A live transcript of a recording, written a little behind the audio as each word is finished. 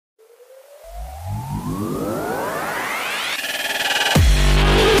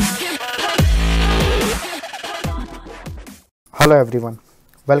Hello everyone,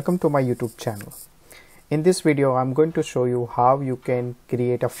 welcome to my YouTube channel. In this video I'm going to show you how you can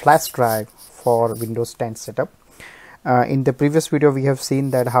create a flash drive for Windows 10 setup. In the previous video we have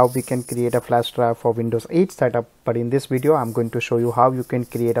seen that how we can create a flash drive for Windows 8 setup, but in this video I'm going to show you how you can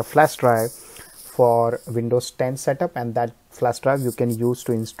create a flash drive for Windows 10 setup, and that flash drive you can use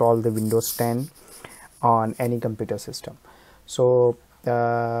to install the Windows 10 on any computer system. So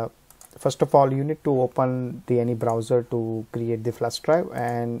first of all, you need to open any browser to create the flash drive,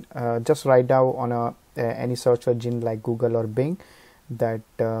 and just write down on any search engine like Google or Bing that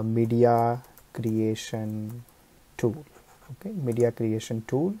media creation tool. Okay, media creation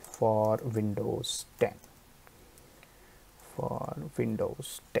tool for Windows 10. For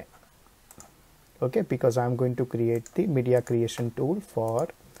Windows 10. Okay, because I'm going to create the media creation tool for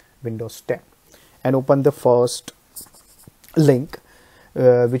Windows 10, and open the first link.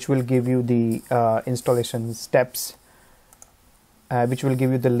 Which will give you the installation steps, which will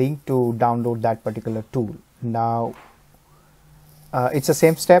give you the link to download that particular tool. Now it's the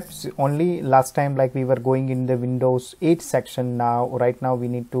same steps, only last time like we were going in the Windows 8 section. Now right now we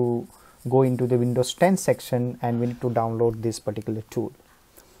need to go into the Windows 10 section and we need to download this particular tool.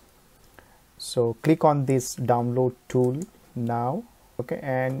 So click on this download tool now. Okay,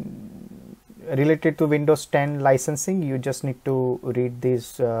 and related to Windows 10 licensing, you just need to read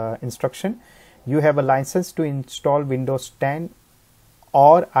this instruction. You have a license to install Windows 10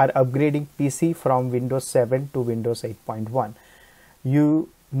 or are upgrading PC from Windows 7 to Windows 8.1. You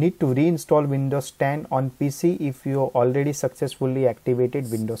need to reinstall Windows 10 on PC if you already successfully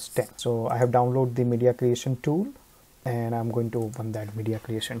activated Windows 10. So I have downloaded the media creation tool, and I'm going to open that media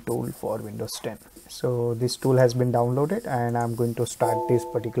creation tool for Windows 10. So this tool has been downloaded, and I'm going to start this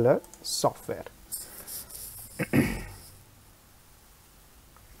particular software.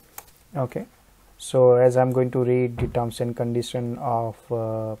 Okay, so as I'm going to read the terms and condition of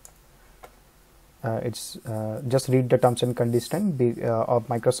just read the terms and condition of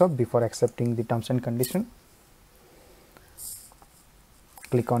Microsoft before accepting the terms and condition.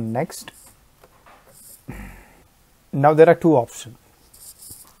 Click on next. Now there are two options.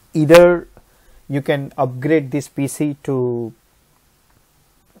 Either you can upgrade this PC to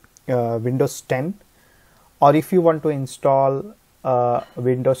Windows 10, or if you want to install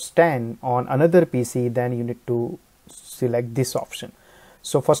Windows 10 on another PC, then you need to select this option.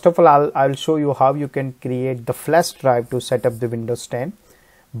 So first of all, I'll show you how you can create the flash drive to set up the Windows 10,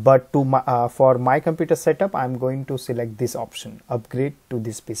 but for my computer setup I'm going to select this option, upgrade to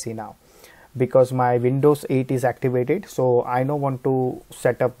this PC now, because my Windows 8 is activated. So I don't want to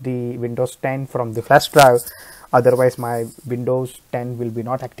set up the Windows 10 from the flash drive, otherwise my Windows 10 will be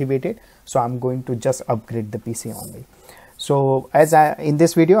not activated. So I'm going to just upgrade the PC only. So in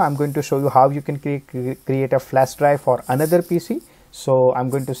this video I'm going to show you how you can create a flash drive for another PC. So I'm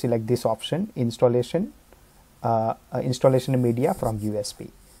going to select this option, installation media from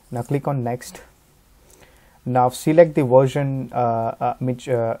USB. Now click on next. Now select the version,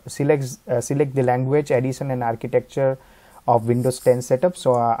 select the language, edition and architecture of Windows 10 setup.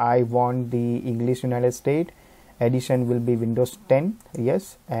 So I want the English United States. Edition will be Windows 10,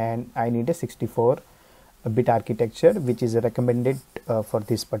 yes, and I need a 64-bit architecture, which is recommended for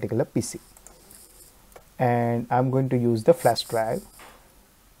this particular PC. And I'm going to use the flash drive.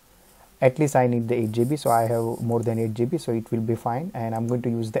 At least I need the 8 GB, so I have more than 8 GB, so it will be fine. And I'm going to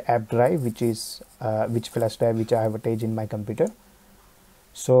use the app drive, which is flash drive which I have attached in my computer.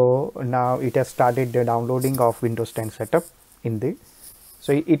 So now it has started the downloading of Windows 10 setup in the.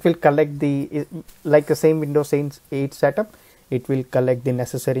 So it will collect the, like the same Windows 8 setup, it will collect the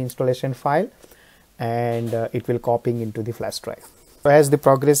necessary installation file, and it will copying into the flash drive. So as the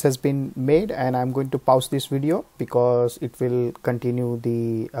progress has been made, and I'm going to pause this video because it will continue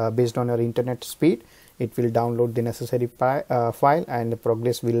the based on your internet speed, it will download the necessary file, and the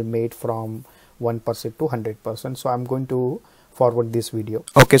progress will made from 1% to 100%. So I'm going to forward this video.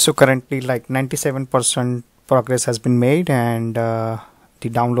 Okay, so currently like 97% progress has been made, and the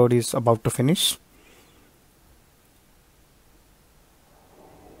download is about to finish.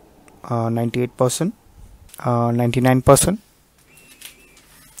 98%, 99%.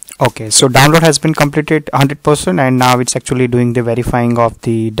 Okay, so download has been completed 100%, and now it's actually doing the verifying of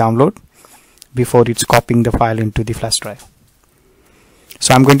the download before it's copying the file into the flash drive.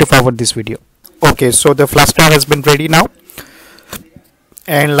 So I'm going to forward this video. Okay, so the flash drive has been ready now,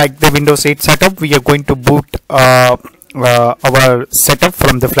 and like the Windows 8 setup, we are going to boot our setup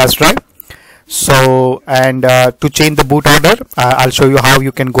from the flash drive. So, and to change the boot order, I'll show you how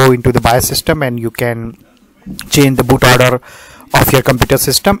you can go into the BIOS system and you can change the boot order of your computer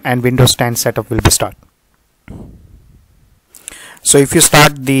system, and Windows 10 setup will be start. So if you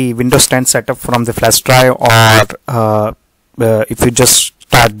start the Windows 10 setup from the flash drive, or if you just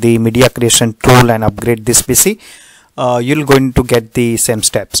start the media creation tool and upgrade this PC, you're going to get the same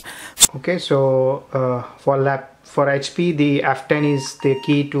steps. Okay, so for HP, the F10 is the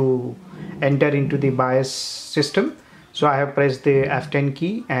key to enter into the BIOS system. So I have pressed the F10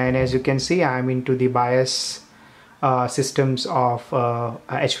 key, and as you can see, I am into the BIOS systems of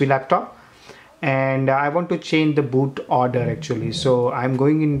HP laptop, and I want to change the boot order actually. So I'm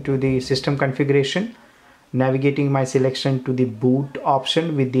going into the system configuration, navigating my selection to the boot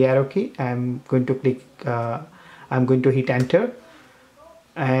option with the arrow key. I'm going to click I'm going to hit enter,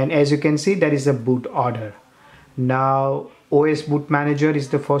 and as you can see, there is a boot order. Now OS boot manager is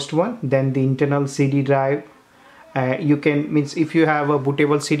the first one, then the internal CD drive. You can, means if you have a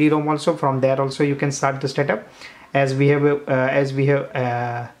bootable CD-ROM also, from there also you can start the setup. As we have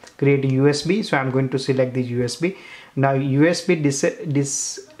create a USB, so I'm going to select the USB. Now USB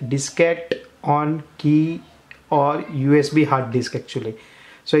diskette on key or USB hard disk actually.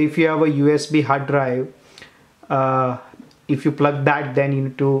 So if you have a USB hard drive, if you plug that, then you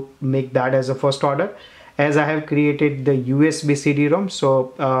need to make that as a first order. As I have created the USB CD-ROM,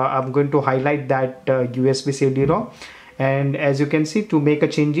 so I'm going to highlight that USB CD-ROM, and as you can see, to make a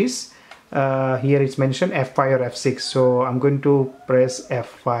changes, here it's mentioned F5 or F6, so I'm going to press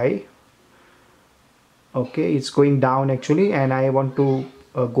F5. Okay, it's going down actually, and I want to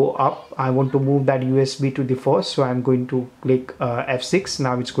go up. I want to move that USB to the first, so I'm going to click F6.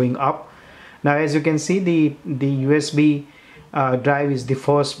 Now it's going up. Now as you can see, the USB drive is the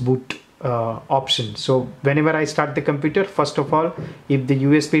first boot option. So whenever I start the computer, first of all, if the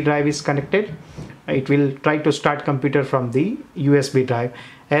USB drive is connected, it will try to start computer from the USB drive.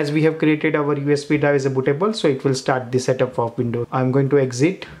 As we have created our USB drive as a bootable, so it will start the setup of Windows. I'm going to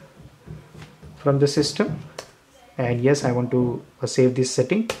exit from the system, and yes, I want to save this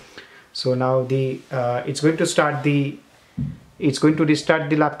setting. So now the it's going to restart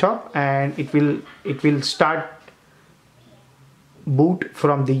the laptop, and it will start boot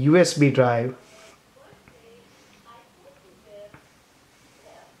from the USB drive.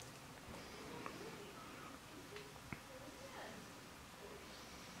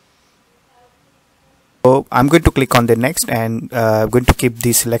 So I'm going to click on the next, and I'm going to keep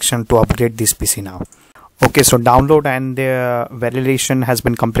the selection to upgrade this PC now. Okay, so download and the validation has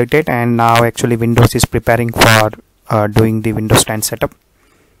been completed, and now actually Windows is preparing for doing the Windows 10 setup.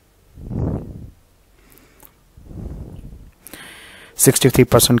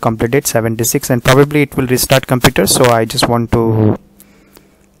 63% completed, 76, and probably it will restart computer. So I just want to,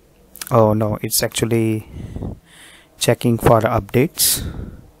 oh no, it's actually checking for updates.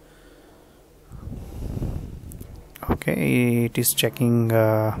 Okay, it is checking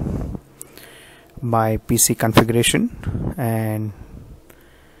my PC configuration, and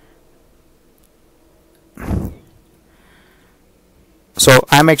so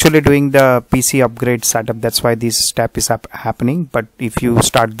I'm actually doing the PC upgrade setup. That's why this step is happening. But if you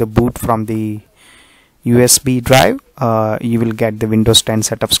start the boot from the USB drive, you will get the Windows 10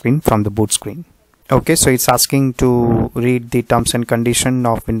 setup screen from the boot screen. Okay, so it's asking to read the terms and condition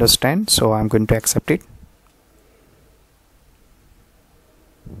of Windows 10, so I'm going to accept it.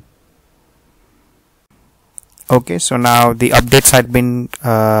 Okay, so now the updates had been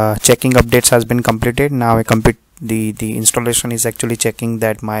checking updates has been completed. Now I complete the installation is actually checking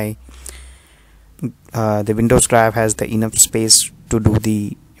that my the Windows drive has the enough space to do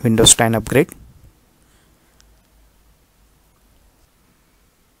the Windows 10 upgrade.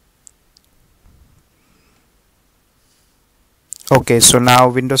 Okay, so now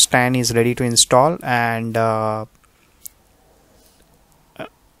Windows 10 is ready to install, and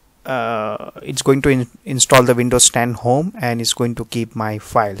it's going to install the Windows 10 home, and it's going to keep my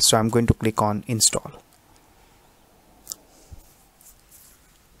file. So I'm going to click on install.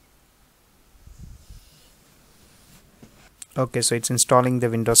 Okay, so it's installing the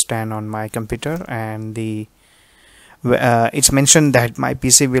Windows 10 on my computer, and the it's mentioned that my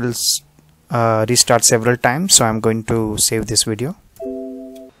PC will restart several times, so I'm going to save this video.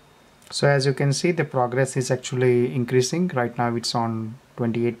 So as you can see, the progress is actually increasing. Right now it's on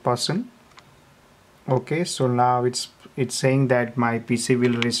 28%. Okay, so now it's saying that my PC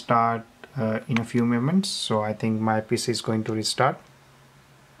will restart in a few moments. So I think my PC is going to restart.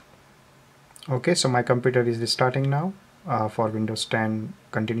 Okay, so my computer is restarting now for Windows 10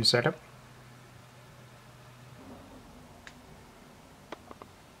 continue setup.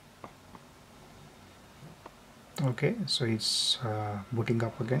 Okay, so it's booting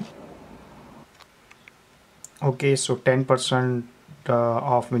up again. Okay, so 10%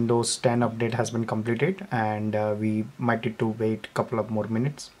 of Windows 10 update has been completed, and we might need to wait a couple of more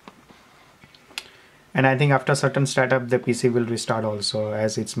minutes. And I think after certain startup, the PC will restart also,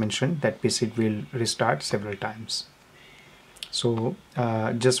 as it's mentioned that PC will restart several times. So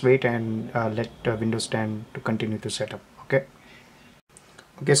just wait and let Windows 10 to continue to set up. Okay.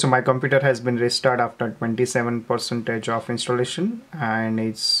 Okay, so my computer has been restarted after 27% of installation, and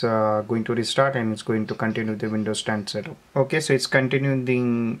it's going to restart, and it's going to continue the Windows 10 setup. Okay, so it's continuing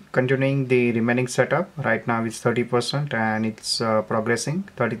the remaining setup. Right now it's 30% and it's progressing.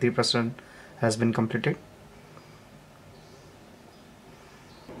 33% has been completed.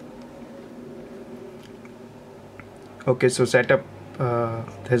 Okay, so setup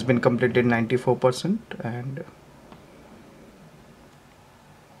has been completed 94%, and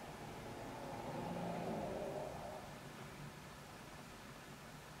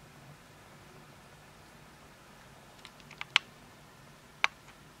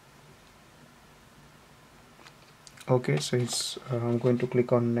okay, so it's I'm going to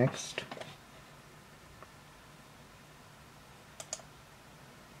click on next.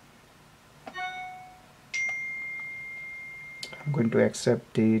 I'm going to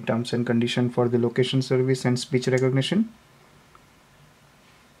accept the terms and condition for the location service and speech recognition,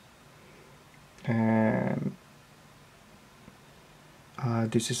 and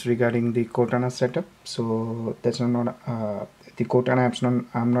this is regarding the Cortana setup. So that's not the Cortana apps.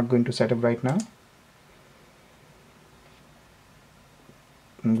 I'm not going to set up right now.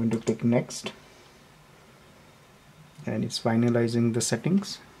 I'm going to click next, and it's finalizing the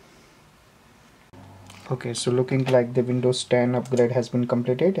settings. Okay, so looking like the Windows 10 upgrade has been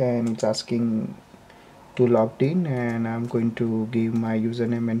completed, and it's asking to log in, and I'm going to give my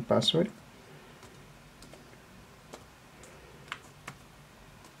username and password.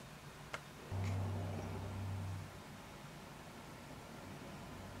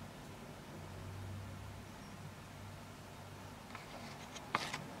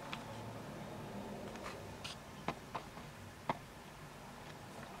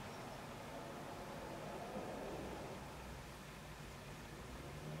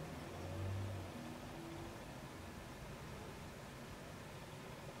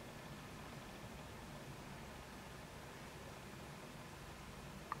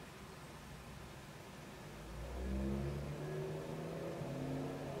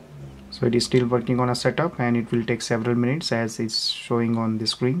 So it is still working on a setup, and it will take several minutes as it's showing on the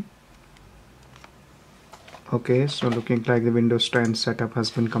screen. Okay, so looking like the Windows 10 setup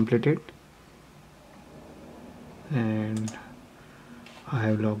has been completed, and I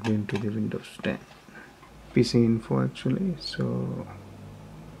have logged into the Windows 10 PC info actually. So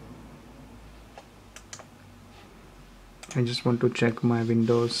I just want to check my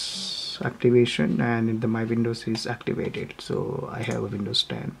Windows activation, and my Windows is activated, so I have a Windows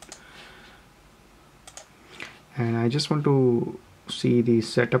 10. And I just want to see the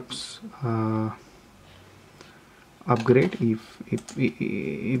setups upgrade. If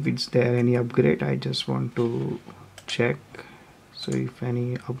it's there any upgrade, I just want to check. So if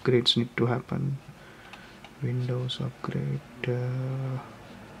any upgrades need to happen, Windows upgrade.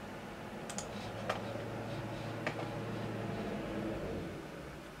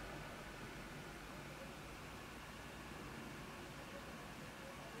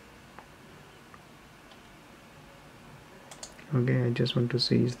 Okay, I just want to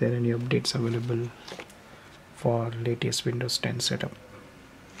see is there any updates available for latest Windows 10 setup.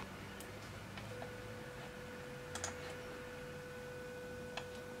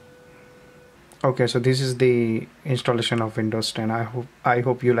 Okay, so this is the installation of Windows 10. I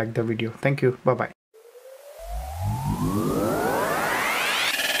hope you like the video. Thank you. Bye bye.